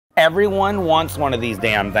Everyone wants one of these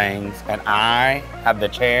damn things, and I have the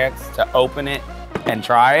chance to open it and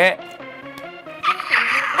try it.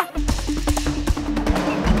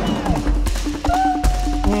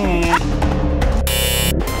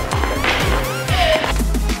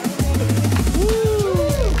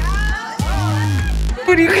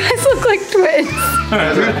 But you guys look like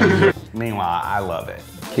twins. Meanwhile, I love it.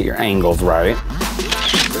 Get your angles right.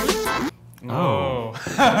 Oh.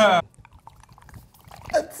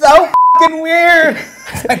 It's so fucking weird.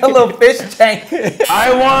 It's like a little fish tank.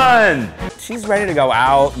 I won. She's ready to go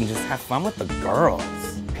out and just have fun with the girls.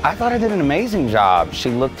 I thought I did an amazing job. She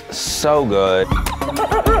looked so good.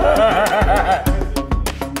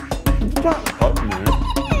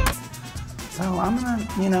 So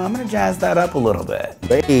I'm gonna jazz that up a little bit.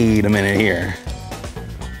 Wait a minute here.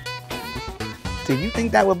 Do you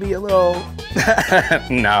think that would be a little?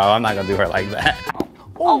 No, I'm not gonna do her like that.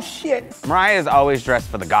 Oh shit. Mariah's always dressed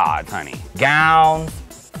for the gods, honey. Gowns,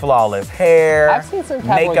 flawless hair, I've seen some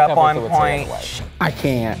tabloid makeup on covers that would say point. otherwise. I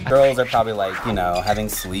can't. Girls are probably like, having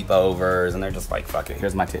sleepovers and they're just like, fuck it,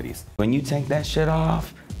 here's my titties. When you take that shit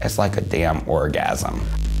off, it's like a damn orgasm.